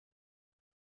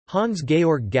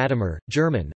Hans-Georg Gadamer,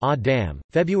 German, Adam,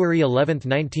 February 11,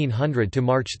 1900 to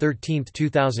March 13,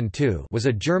 2002, was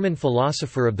a German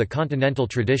philosopher of the Continental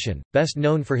tradition, best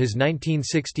known for his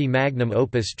 1960 magnum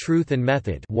opus Truth and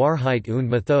Method (Wahrheit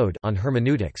und Methode) on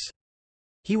hermeneutics.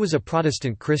 He was a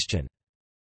Protestant Christian.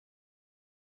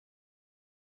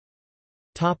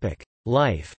 Topic: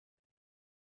 Life.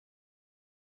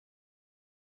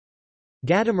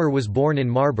 Gadamer was born in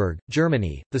Marburg,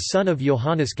 Germany, the son of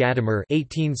Johannes Gadamer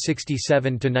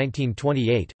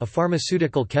 (1867–1928), a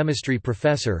pharmaceutical chemistry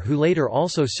professor who later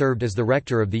also served as the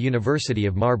rector of the University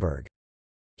of Marburg.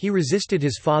 He resisted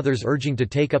his father's urging to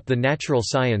take up the natural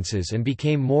sciences and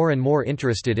became more and more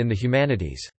interested in the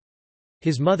humanities.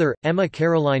 His mother, Emma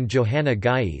Caroline Johanna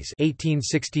Geiss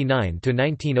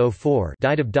 (1869–1904),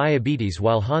 died of diabetes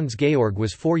while Hans-Georg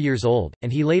was 4 years old,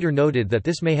 and he later noted that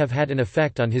this may have had an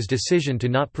effect on his decision to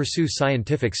not pursue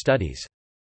scientific studies.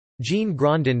 Jean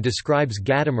Grondin describes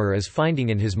Gadamer as finding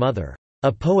in his mother,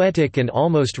 "a poetic and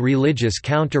almost religious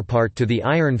counterpart to the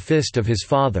iron fist of his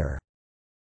father."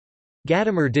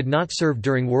 Gadamer did not serve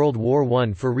during World War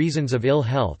I for reasons of ill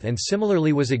health and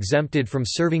similarly was exempted from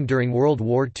serving during World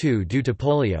War II due to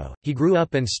polio. He grew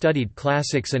up and studied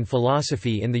classics and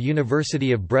philosophy in the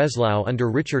University of Breslau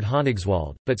under Richard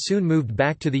Königswald, but soon moved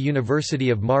back to the University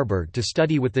of Marburg to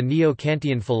study with the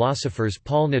Neo-Kantian philosophers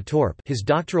Paul Natorp, his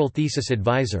doctoral thesis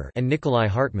advisor, and Nikolai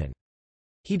Hartmann.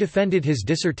 He defended his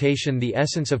dissertation The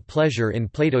Essence of Pleasure in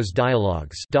Plato's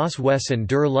Dialogues Das Wesen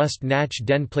der Lust nach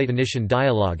den Platonischen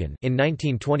Dialogen in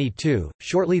 1922.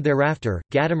 Shortly thereafter,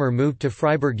 Gadamer moved to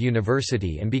Freiburg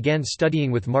University and began studying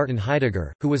with Martin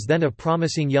Heidegger, who was then a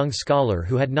promising young scholar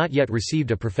who had not yet received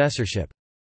a professorship.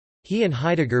 He and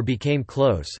Heidegger became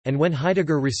close, and when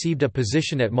Heidegger received a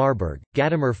position at Marburg,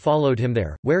 Gadamer followed him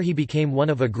there, where he became one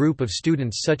of a group of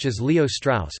students such as Leo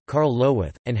Strauss, Karl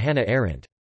Lowith, and Hannah Arendt.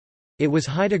 It was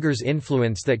Heidegger's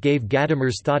influence that gave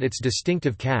Gadamer's thought its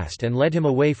distinctive cast and led him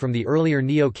away from the earlier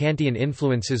Neo-Kantian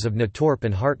influences of Natorp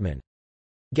and Hartmann.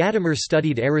 Gadamer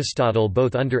studied Aristotle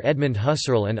both under Edmund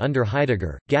Husserl and under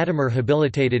Heidegger. Gadamer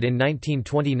habilitated in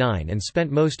 1929 and spent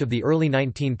most of the early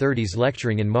 1930s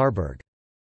lecturing in Marburg.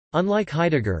 Unlike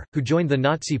Heidegger, who joined the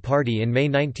Nazi Party in May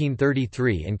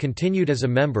 1933 and continued as a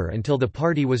member until the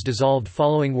party was dissolved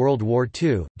following World War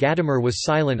II, Gadamer was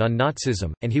silent on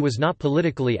Nazism, and he was not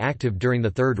politically active during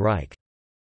the Third Reich.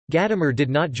 Gadamer did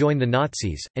not join the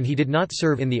Nazis, and he did not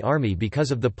serve in the army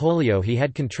because of the polio he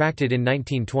had contracted in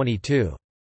 1922.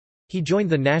 He joined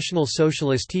the National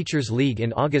Socialist Teachers League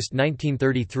in August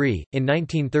 1933. In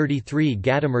 1933,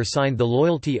 Gadamer signed the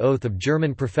loyalty oath of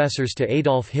German professors to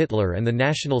Adolf Hitler and the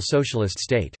National Socialist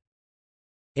State.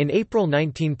 In April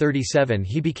 1937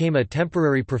 he became a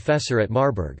temporary professor at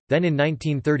Marburg, then in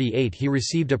 1938 he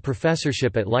received a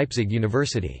professorship at Leipzig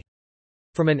University.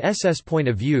 From an SS point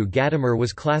of view, Gadamer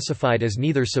was classified as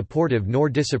neither supportive nor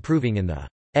disapproving in the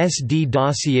SD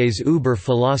Dossiers über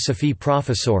Philosophie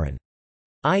Professoren,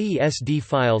 i.e. SD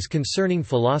files concerning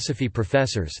philosophy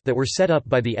professors that were set up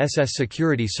by the SS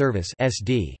Security Service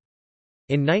 (SD).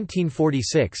 In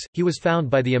 1946, he was found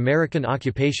by the American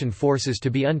occupation forces to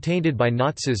be untainted by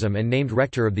Nazism and named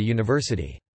rector of the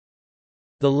university.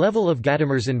 The level of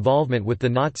Gadamer's involvement with the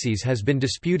Nazis has been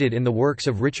disputed in the works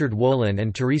of Richard Wolin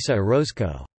and Teresa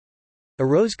Orozco.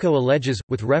 Orozco alleges,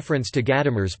 with reference to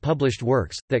Gadamer's published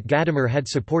works, that Gadamer had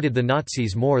supported the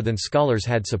Nazis more than scholars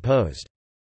had supposed.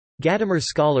 Gadamer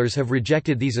scholars have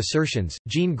rejected these assertions.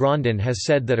 Jean Grondin has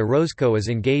said that Orozco is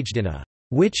engaged in a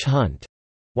witch hunt,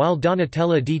 while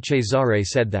Donatella di Cesare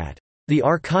said that the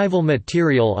archival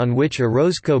material on which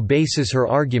Orozco bases her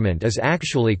argument is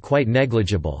actually quite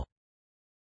negligible.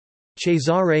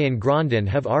 Cesare and Grondin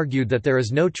have argued that there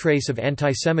is no trace of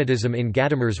antisemitism in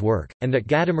Gadamer's work, and that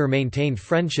Gadamer maintained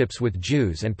friendships with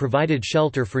Jews and provided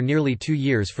shelter for nearly 2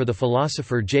 years for the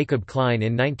philosopher Jacob Klein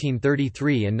in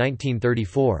 1933 and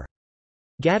 1934.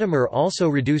 Gadamer also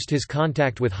reduced his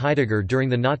contact with Heidegger during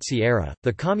the Nazi era.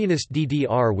 The communist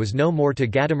DDR was no more to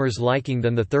Gadamer's liking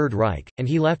than the Third Reich, and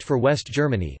he left for West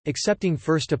Germany, accepting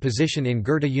first a position in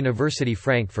Goethe University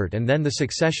Frankfurt and then the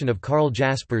succession of Karl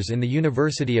Jaspers in the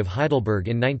University of Heidelberg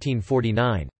in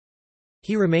 1949.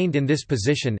 He remained in this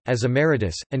position, as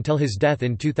emeritus, until his death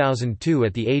in 2002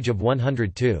 at the age of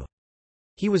 102.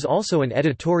 He was also an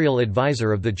editorial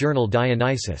advisor of the journal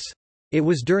Dionysus. It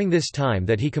was during this time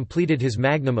that he completed his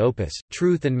magnum opus,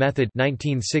 Truth and Method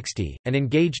 1960, and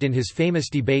engaged in his famous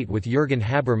debate with Jürgen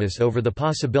Habermas over the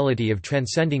possibility of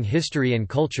transcending history and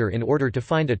culture in order to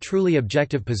find a truly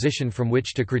objective position from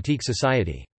which to critique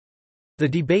society. The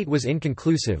debate was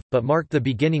inconclusive, but marked the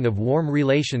beginning of warm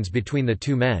relations between the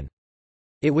two men.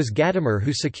 It was Gadamer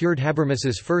who secured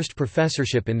Habermas's first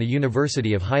professorship in the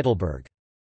University of Heidelberg.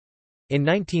 In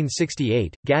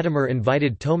 1968, Gadamer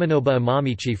invited Tomonobu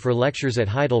Amamichi for lectures at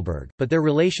Heidelberg, but their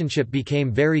relationship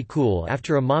became very cool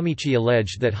after Amamichi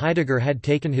alleged that Heidegger had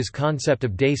taken his concept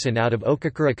of Dasein out of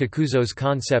Okakura Kakuzo's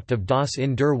concept of Das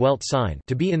in der Welt sein,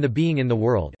 to be in the being in the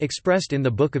world, expressed in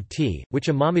the Book of Tea, which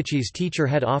Amamichi's teacher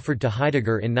had offered to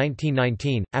Heidegger in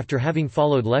 1919, after having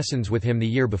followed lessons with him the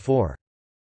year before.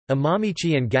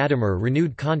 Amamichi and Gadamer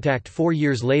renewed contact 4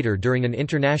 years later during an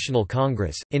international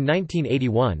congress. In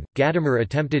 1981, Gadamer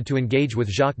attempted to engage with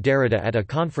Jacques Derrida at a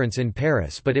conference in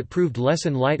Paris, but it proved less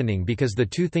enlightening because the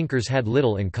two thinkers had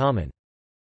little in common.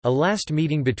 A last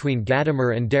meeting between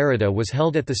Gadamer and Derrida was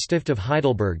held at the Stift of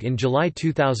Heidelberg in July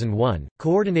 2001,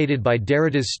 coordinated by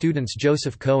Derrida's students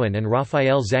Joseph Cohen and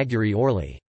Raphael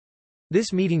Zaghuri-Orly.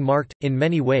 This meeting marked, in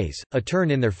many ways, a turn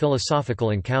in their philosophical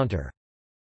encounter.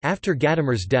 After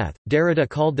Gadamer's death, Derrida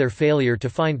called their failure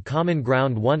to find common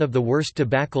ground one of the worst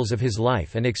debacles of his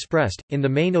life and expressed, in the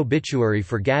main obituary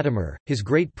for Gadamer, his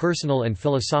great personal and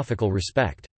philosophical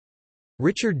respect.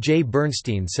 Richard J.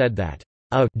 Bernstein said that,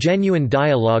 "A genuine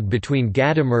dialogue between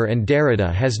Gadamer and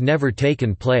Derrida has never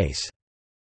taken place.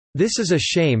 This is a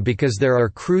shame because there are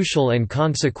crucial and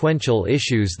consequential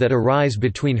issues that arise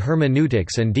between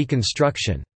hermeneutics and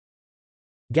deconstruction."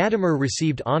 Gadamer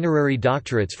received honorary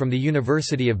doctorates from the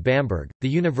University of Bamberg, the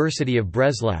University of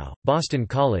Breslau, Boston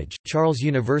College, Charles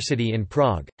University in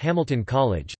Prague, Hamilton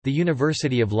College, the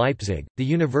University of Leipzig, the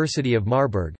University of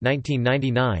Marburg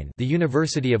 1999, the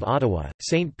University of Ottawa,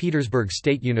 St. Petersburg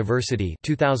State University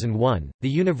 2001, the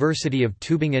University of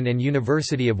Tübingen and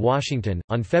University of Washington.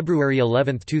 On February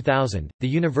 11, 2000, the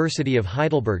University of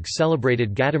Heidelberg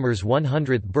celebrated Gadamer's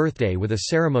 100th birthday with a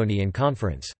ceremony and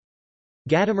conference.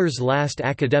 Gadamer's last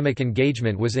academic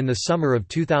engagement was in the summer of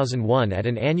 2001 at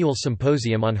an annual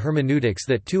symposium on hermeneutics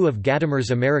that two of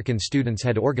Gadamer's American students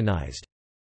had organized.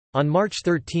 On March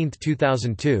 13,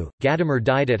 2002, Gadamer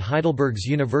died at Heidelberg's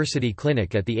University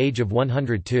Clinic at the age of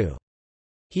 102.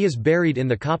 He is buried in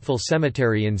the Kopfel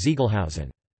Cemetery in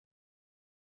Ziegelhausen.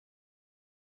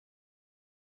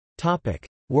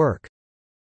 Work.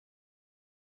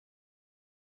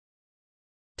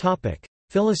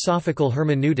 Philosophical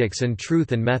hermeneutics and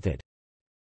truth and method.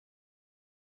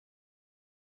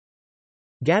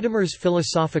 Gadamer's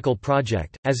philosophical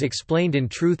project, as explained in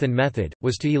Truth and Method,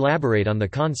 was to elaborate on the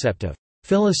concept of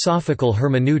philosophical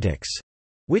hermeneutics,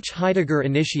 which Heidegger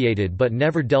initiated but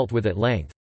never dealt with at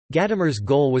length. Gadamer's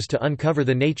goal was to uncover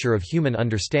the nature of human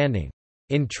understanding.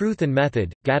 In Truth and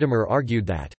Method, Gadamer argued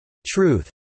that truth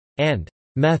and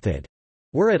method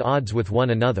were at odds with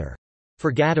one another.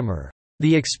 For Gadamer,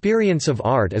 the experience of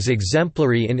art is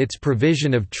exemplary in its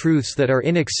provision of truths that are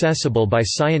inaccessible by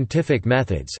scientific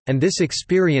methods, and this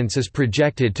experience is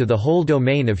projected to the whole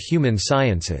domain of human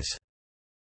sciences.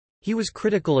 He was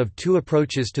critical of two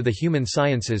approaches to the human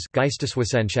sciences,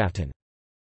 Geisteswissenschaften.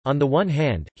 On the one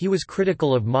hand, he was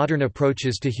critical of modern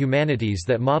approaches to humanities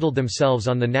that modeled themselves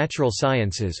on the natural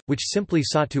sciences, which simply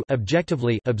sought to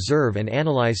objectively observe and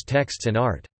analyze texts and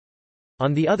art.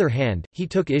 On the other hand, he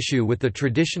took issue with the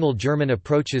traditional German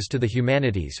approaches to the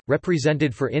humanities,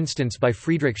 represented for instance by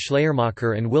Friedrich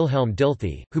Schleiermacher and Wilhelm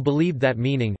Dilthey, who believed that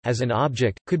meaning, as an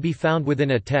object, could be found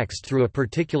within a text through a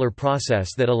particular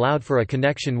process that allowed for a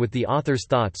connection with the author's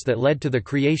thoughts that led to the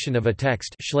creation of a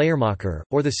text, Schleiermacher,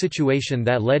 or the situation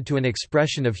that led to an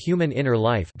expression of human inner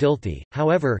life, Dilthey.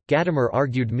 However, Gadamer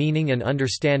argued meaning and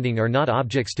understanding are not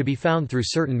objects to be found through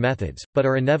certain methods, but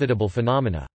are inevitable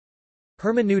phenomena.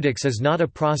 Hermeneutics is not a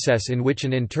process in which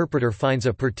an interpreter finds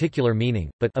a particular meaning,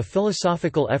 but a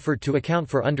philosophical effort to account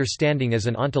for understanding as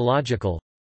an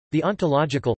ontological—the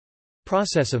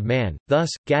ontological—process of man.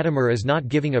 Thus, Gadamer is not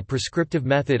giving a prescriptive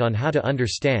method on how to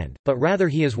understand, but rather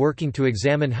he is working to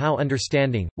examine how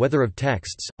understanding, whether of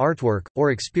texts, artwork,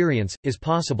 or experience, is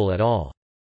possible at all.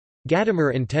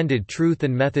 Gadamer intended Truth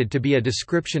and Method to be a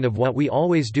description of what we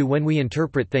always do when we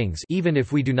interpret things, even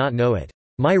if we do not know it.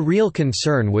 My real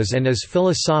concern was and is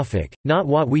philosophic, not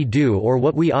what we do or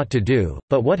what we ought to do,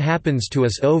 but what happens to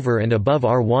us over and above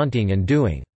our wanting and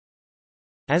doing.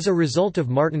 As a result of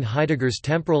Martin Heidegger's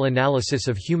temporal analysis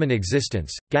of human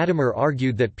existence, Gadamer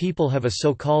argued that people have a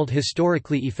so-called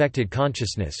historically effected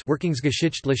consciousness,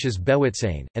 Wirkungsgeschichtliches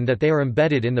Bewusstsein, and that they are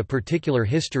embedded in the particular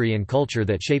history and culture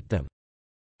that shaped them.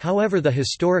 However, the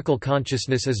historical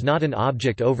consciousness is not an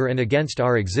object over and against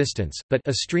our existence, but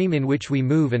a stream in which we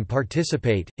move and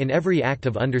participate, in every act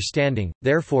of understanding.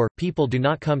 Therefore, people do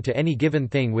not come to any given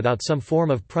thing without some form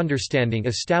of understanding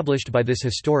established by this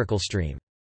historical stream.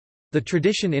 The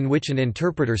tradition in which an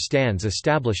interpreter stands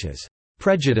establishes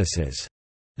prejudices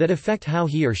that affect how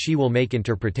he or she will make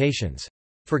interpretations.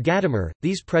 For Gadamer,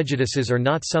 these prejudices are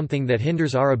not something that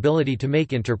hinders our ability to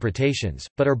make interpretations,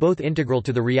 but are both integral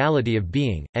to the reality of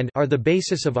being, and are the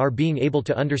basis of our being able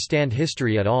to understand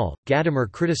history at all.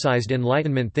 Gadamer criticized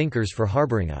Enlightenment thinkers for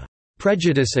harboring a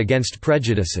prejudice against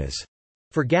prejudices.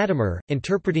 For Gadamer,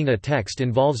 interpreting a text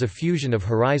involves a fusion of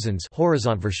horizons,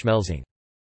 Horizontverschmelzung.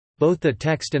 Both the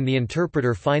text and the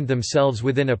interpreter find themselves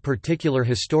within a particular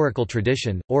historical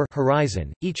tradition, or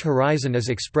horizon. Each horizon is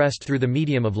expressed through the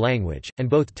medium of language, and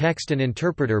both text and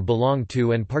interpreter belong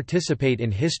to and participate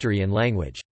in history and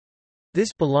language.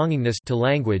 This belongingness to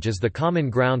language is the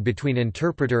common ground between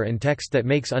interpreter and text that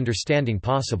makes understanding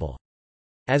possible.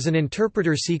 As an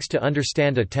interpreter seeks to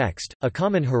understand a text, a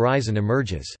common horizon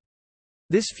emerges.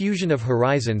 This fusion of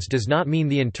horizons does not mean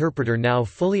the interpreter now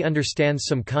fully understands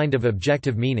some kind of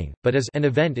objective meaning, but as an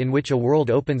event in which a world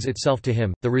opens itself to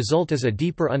him. The result is a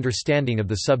deeper understanding of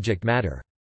the subject matter.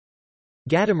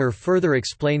 Gadamer further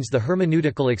explains the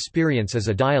hermeneutical experience as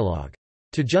a dialogue.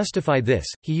 To justify this,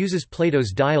 he uses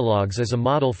Plato's dialogues as a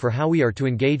model for how we are to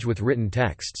engage with written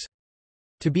texts.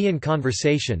 To be in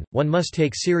conversation, one must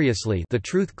take seriously the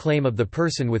truth claim of the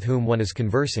person with whom one is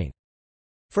conversing.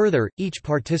 Further, each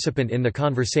participant in the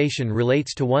conversation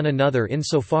relates to one another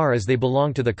insofar as they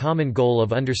belong to the common goal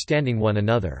of understanding one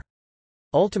another.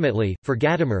 Ultimately, for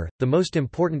Gadamer, the most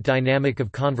important dynamic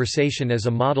of conversation as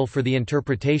a model for the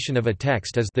interpretation of a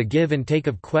text is the give and take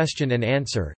of question and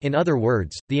answer. In other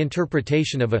words, the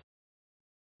interpretation of a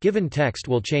given text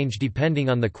will change depending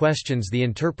on the questions the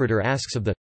interpreter asks of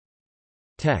the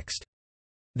text.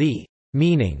 The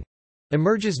meaning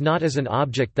emerges not as an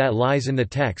object that lies in the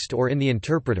text or in the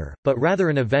interpreter, but rather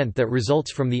an event that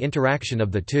results from the interaction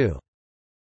of the two.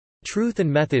 Truth and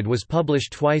Method was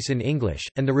published twice in English,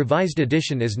 and the revised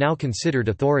edition is now considered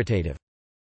authoritative.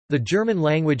 The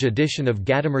German-language edition of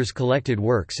Gadamer's collected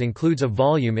works includes a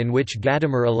volume in which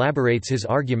Gadamer elaborates his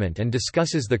argument and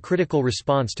discusses the critical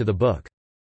response to the book.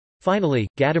 Finally,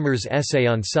 Gadamer's essay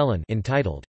on Seelen,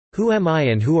 entitled, "Who Am I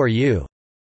and Who Are You?"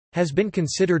 has been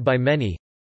considered by many,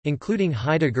 including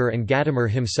Heidegger and Gadamer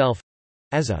himself,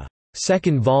 as a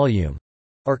second volume,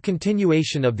 or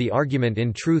continuation of the argument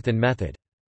in Truth and Method.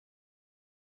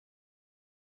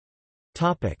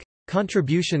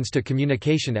 Contributions to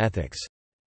communication ethics.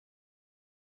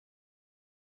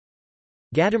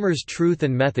 Gadamer's Truth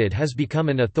and Method has become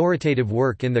an authoritative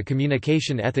work in the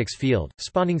communication ethics field,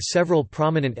 spawning several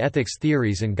prominent ethics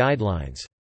theories and guidelines.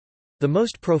 The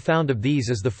most profound of these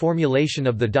is the formulation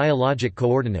of the dialogic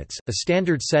coordinates, a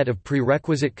standard set of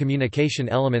prerequisite communication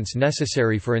elements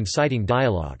necessary for inciting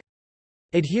dialogue.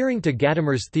 Adhering to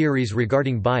Gadamer's theories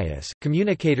regarding bias,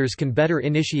 communicators can better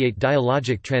initiate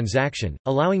dialogic transaction,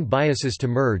 allowing biases to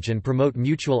merge and promote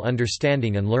mutual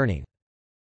understanding and learning.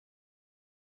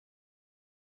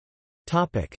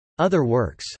 Other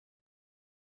works.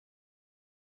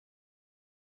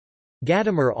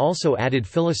 Gadamer also added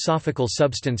philosophical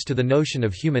substance to the notion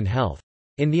of human health.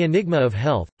 In The Enigma of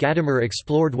Health, Gadamer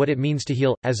explored what it means to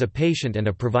heal, as a patient and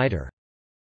a provider.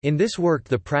 In this work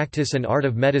the practice and art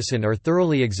of medicine are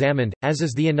thoroughly examined, as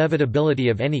is the inevitability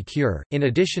of any cure. In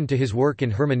addition to his work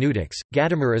in hermeneutics,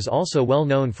 Gadamer is also well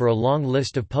known for a long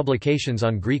list of publications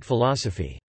on Greek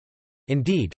philosophy.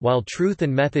 Indeed, while Truth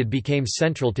and Method became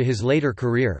central to his later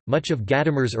career, much of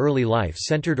Gadamer's early life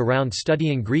centered around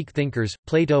studying Greek thinkers,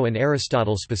 Plato and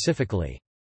Aristotle specifically.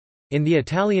 In the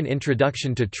Italian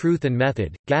introduction to Truth and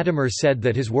Method, Gadamer said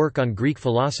that his work on Greek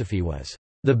philosophy was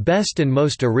the best and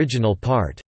most original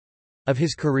part of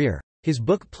his career. His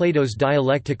book Plato's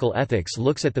Dialectical Ethics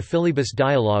looks at the Philebus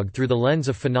dialogue through the lens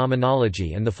of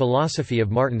phenomenology and the philosophy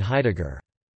of Martin Heidegger.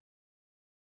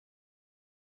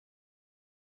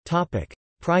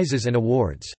 Prizes and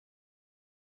awards.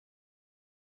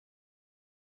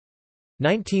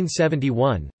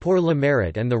 1971, Pour le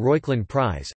Mérite and the Reuchlin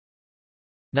Prize.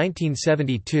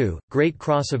 1972, Great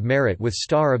Cross of Merit with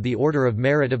Star of the Order of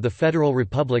Merit of the Federal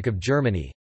Republic of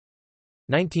Germany.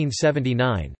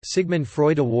 1979, Sigmund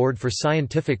Freud Award for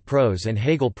Scientific Prose and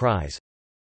Hegel Prize.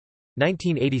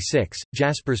 1986,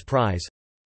 Jaspers Prize.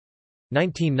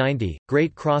 1990,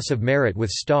 Great Cross of Merit with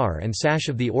Star and Sash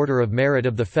of the Order of Merit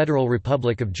of the Federal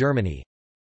Republic of Germany.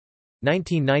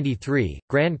 1993,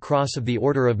 Grand Cross of the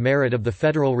Order of Merit of the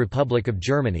Federal Republic of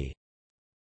Germany.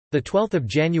 12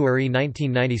 January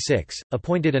 1996,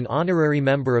 appointed an honorary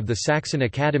member of the Saxon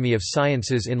Academy of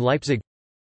Sciences in Leipzig.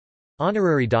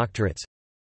 Honorary doctorates.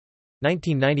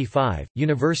 1995,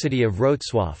 University of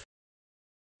Wrocław.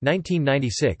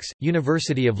 1996,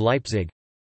 University of Leipzig.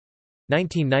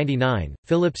 1999,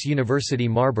 Philipps University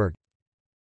Marburg.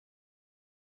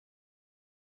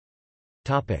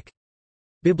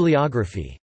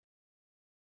 Bibliography.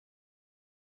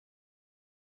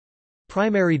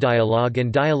 Primary Dialogue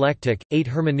and Dialectic, 8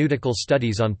 Hermeneutical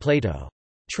Studies on Plato.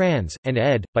 Trans. and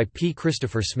ed. by P.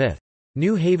 Christopher Smith.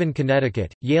 New Haven,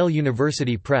 Connecticut, Yale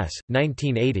University Press,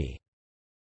 1980.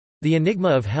 The Enigma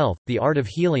of Health, The Art of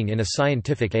Healing in a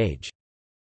Scientific Age.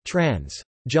 Trans.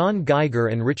 John Geiger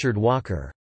and Richard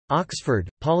Walker. Oxford,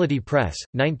 Polity Press,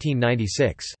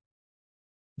 1996.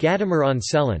 Gadamer on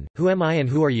Selin, Who Am I and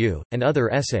Who Are You? And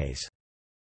Other Essays.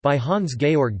 By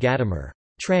Hans-Georg Gadamer.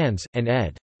 Trans. and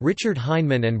ed. Richard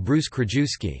Heinemann and Bruce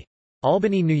Krajewski.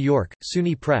 Albany, New York,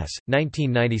 SUNY Press,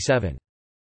 1997.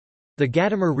 The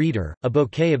Gadamer Reader, A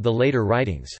Bouquet of the Later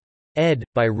Writings. Ed.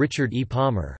 by Richard E.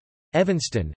 Palmer.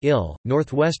 Evanston, Ill.,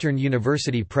 Northwestern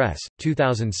University Press,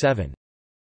 2007.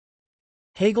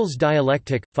 Hegel's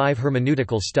Dialectic, 5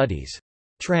 Hermeneutical Studies.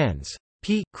 Trans.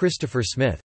 P. Christopher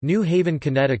Smith. New Haven,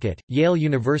 Connecticut, Yale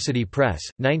University Press,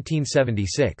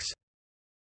 1976.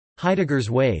 Heidegger's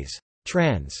Ways.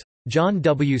 Trans. John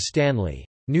W. Stanley.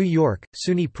 New York,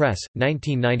 SUNY Press,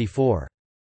 1994.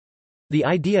 The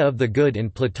Idea of the Good in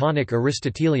Platonic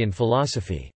Aristotelian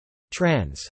Philosophy.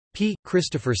 Trans. P.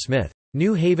 Christopher Smith.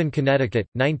 New Haven, Connecticut,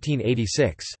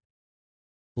 1986.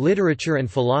 Literature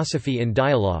and Philosophy in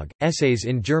Dialogue, Essays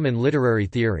in German Literary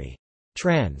Theory.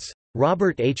 Trans.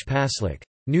 Robert H. Paslick.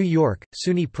 New York,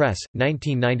 SUNY Press,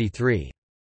 1993.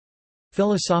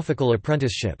 Philosophical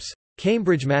Apprenticeships.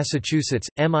 Cambridge, Massachusetts,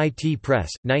 MIT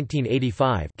Press,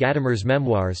 1985. Gadamer's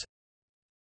Memoirs.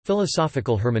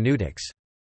 Philosophical Hermeneutics.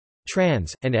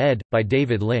 Trans. and ed. by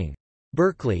David Ling.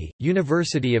 Berkeley,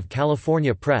 University of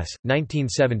California Press,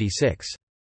 1976.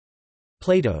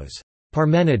 Plato's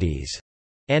Parmenides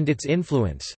and Its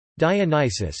Influence.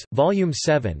 Dionysus, Volume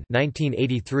 7,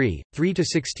 1983,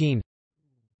 3–16.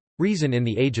 Reason in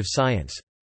the Age of Science.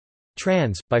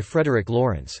 Trans. by Frederick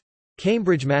Lawrence.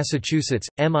 Cambridge, Massachusetts,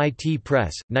 MIT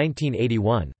Press,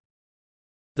 1981.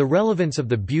 The Relevance of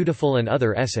the Beautiful and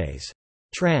Other Essays.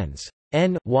 Trans.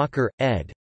 N. Walker,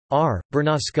 ed. R.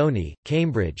 Bernasconi,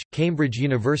 Cambridge, Cambridge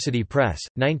University Press,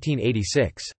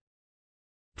 1986.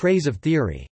 Praise of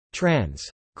Theory. Trans.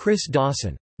 Chris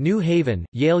Dawson. New Haven,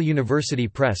 Yale University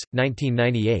Press,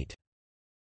 1998.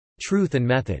 Truth and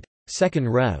Method.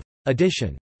 2nd Rev.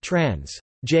 edition. Trans.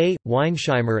 J.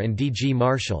 Weinsheimer and D. G.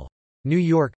 Marshall. New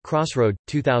York, Crossroad,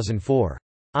 2004.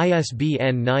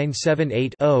 ISBN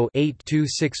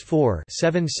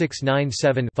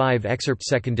 978-0-8264-7697-5. Excerpt.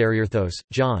 Secondaryarthos,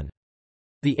 John.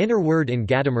 The Inner Word in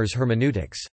Gadamer's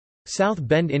Hermeneutics. South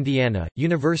Bend, Indiana,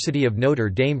 University of Notre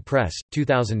Dame Press,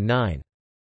 2009.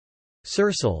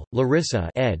 Searle, Larissa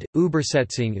ed.,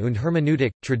 Übersetzung und Hermeneutik,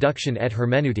 Traduction et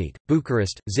Hermeneutik,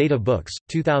 Bucharest, Zeta Books,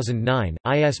 2009,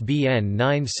 ISBN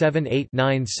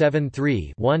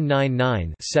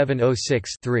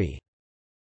 978-973-199-706-3.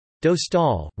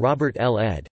 Dostal, Robert L.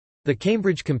 ed. The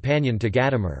Cambridge Companion to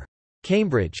Gadamer.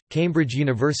 Cambridge, Cambridge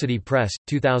University Press,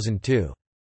 2002.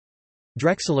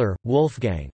 Drexler,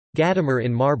 Wolfgang. Gadamer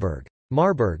in Marburg.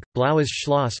 Marburg, Blaues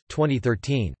Schloss,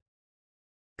 2013.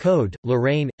 Code,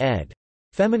 Lorraine, ed.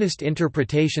 Feminist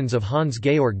Interpretations of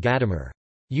Hans-Georg Gadamer.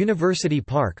 University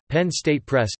Park, Penn State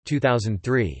Press,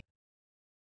 2003.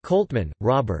 Coltman,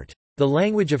 Robert. The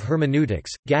Language of Hermeneutics,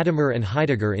 Gadamer and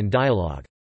Heidegger in Dialogue.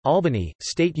 Albany,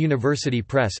 State University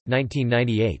Press,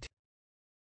 1998.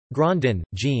 Grondin,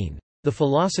 Jean. The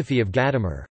Philosophy of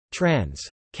Gadamer. Trans.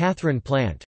 Catherine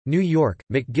Plant. New York,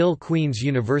 McGill Queen's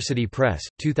University Press,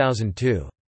 2002.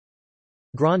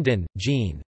 Grondin,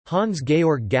 Jean.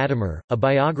 Hans-Georg Gadamer, A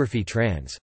Biography.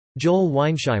 Trans. Joel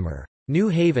Weinsheimer. New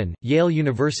Haven, Yale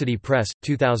University Press,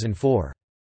 2004.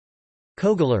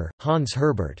 Kogler, Hans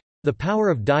Herbert. The Power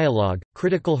of Dialogue,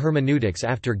 Critical Hermeneutics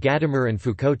After Gadamer and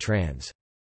Foucault. Trans.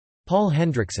 Paul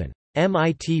Hendrickson.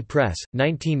 MIT Press,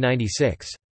 1996.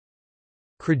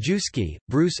 Krajewski,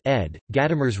 Bruce ed.,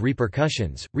 Gadamer's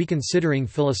Repercussions, Reconsidering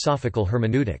Philosophical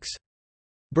Hermeneutics.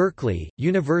 Berkeley,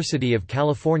 University of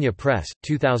California Press,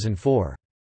 2004.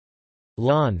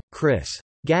 Lawn, Chris.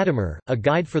 Gadamer, A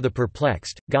Guide for the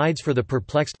Perplexed, Guides for the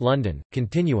Perplexed. London,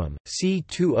 Continuum, C.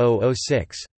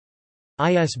 2006.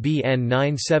 ISBN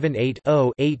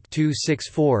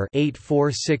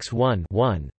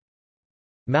 978-0-8264-8461-1.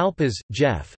 Malpas,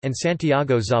 Jeff, and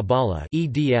Santiago Zabala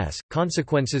eds,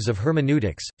 Consequences of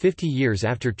Hermeneutics, 50 Years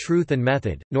After Truth and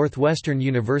Method, Northwestern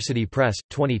University Press,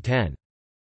 2010.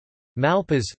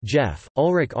 Malpas, Jeff,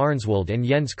 Ulrich Arnswald and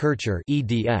Jens Kircher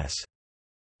eds.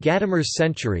 Gadamer's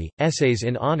Century, Essays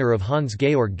in Honor of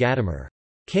Hans-Georg Gadamer.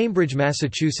 Cambridge,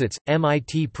 Massachusetts,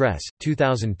 MIT Press,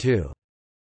 2002.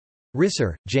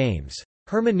 Risser, James.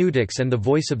 Hermeneutics and the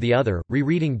Voice of the Other,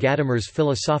 Rereading Gadamer's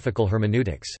Philosophical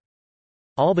Hermeneutics.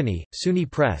 Albany, SUNY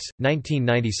Press,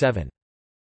 1997.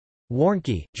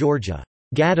 Warnke, Georgia.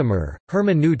 Gadamer,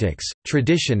 Hermeneutics,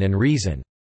 Tradition and Reason.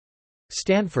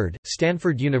 Stanford,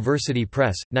 Stanford University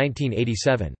Press,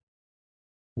 1987.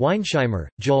 Weinsheimer,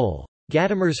 Joel.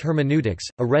 Gadamer's Hermeneutics,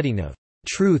 A Reading of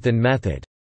Truth and Method.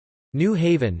 New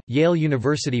Haven, Yale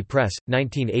University Press,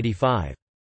 1985.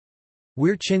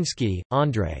 Wierczynski,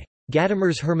 André.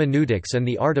 Gadamer's Hermeneutics and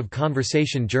the Art of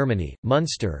Conversation Germany,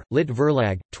 Munster, Lit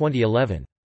Verlag, 2011.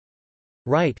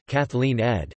 Wright, Kathleen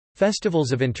ed.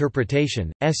 Festivals of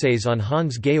Interpretation, Essays on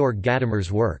Hans-Georg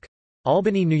Gadamer's Work.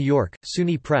 Albany, New York,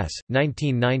 SUNY Press,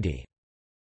 1990.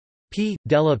 P.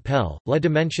 Della Pelle, La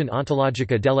dimensione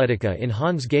ontologica dell'etica in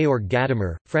Hans-Georg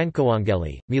Gadamer,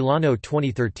 Francoangeli, Milano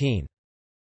 2013.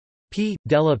 P.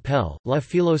 Della Pelle, La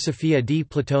filosofia di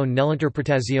Platone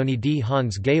nell'interpretazione di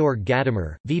Hans-Georg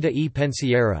Gadamer, Vita e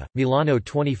Pensiero, Milano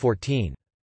 2014.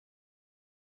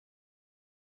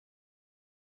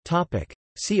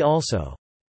 See also: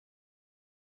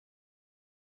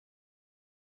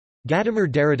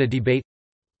 Gadamer-Derrida debate,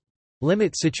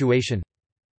 limit situation.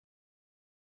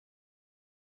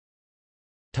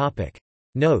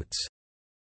 Notes.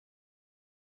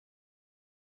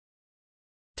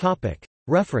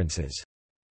 References.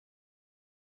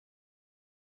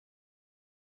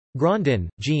 Grondin,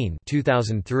 Jean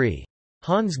 2003.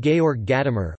 Hans-Georg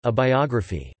Gadamer, A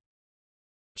Biography.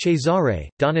 Cesare,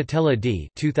 Donatella D.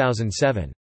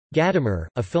 2007. Gadamer,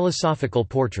 A Philosophical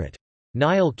Portrait.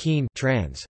 Niall Keane,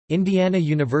 trans. Indiana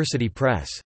University Press.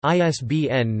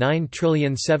 ISBN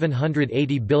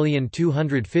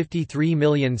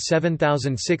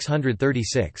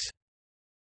 9780253007636.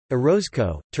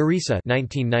 Orozco, Teresa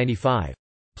 1995.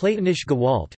 Platonische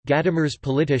Gewalt, Gadamer's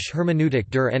Politische Hermeneutik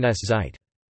der NS-Zeit.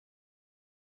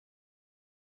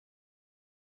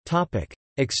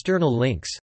 External links.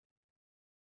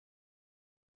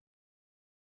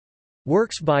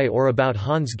 Works by or about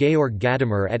Hans-Georg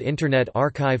Gadamer at Internet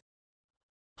Archive.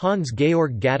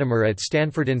 Hans-Georg Gadamer at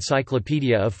Stanford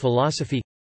Encyclopedia of Philosophy.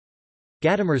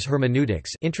 Gadamer's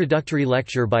Hermeneutics Introductory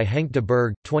lecture by Henk de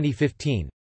Berg, 2015.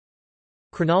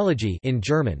 Chronology in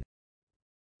German.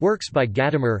 Works by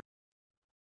Gadamer.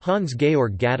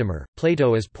 Hans-Georg Gadamer,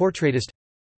 Plato as Portraitist.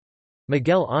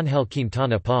 Miguel Ángel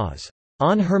Quintana Paz,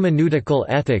 On Hermeneutical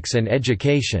Ethics and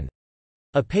Education,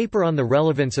 a paper on the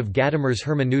relevance of Gadamer's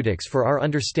hermeneutics for our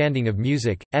understanding of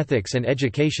music, ethics and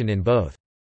education in both.